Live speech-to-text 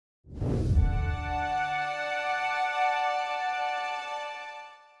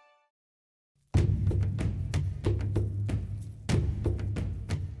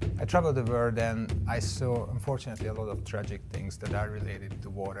traveled the world and I saw, unfortunately, a lot of tragic things that are related to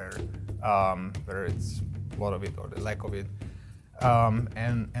water, whether it's a lot of it or the lack of it.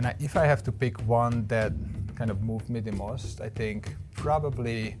 If I have to pick one that kind of moved me the most, I think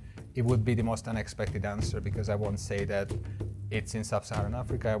probably it would be the most unexpected answer, because I won't say that it's in sub-Saharan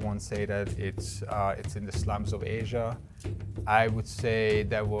Africa. I won't say that it's in the slums of Asia. I would say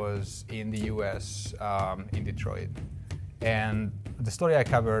that was in the US, in Detroit. And the story I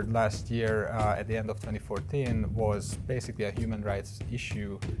covered last year at the end of 2014 was basically a human rights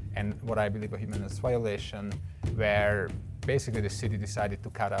issue and what I believe a human rights violation, where basically the city decided to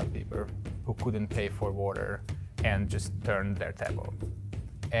cut out people who couldn't pay for water and just turned their tap off.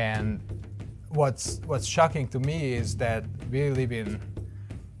 And what's shocking to me is that we live in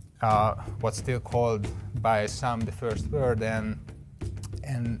what's still called by some the first world, and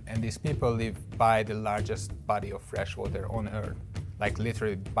these people live by the largest body of fresh water on Earth, like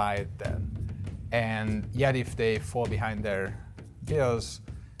literally by that. And yet if they fall behind their bills,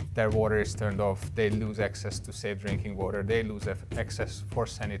 their water is turned off, they lose access to safe drinking water, they lose access for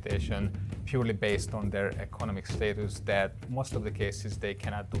sanitation purely based on their economic status that most of the cases they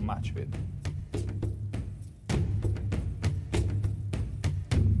cannot do much with.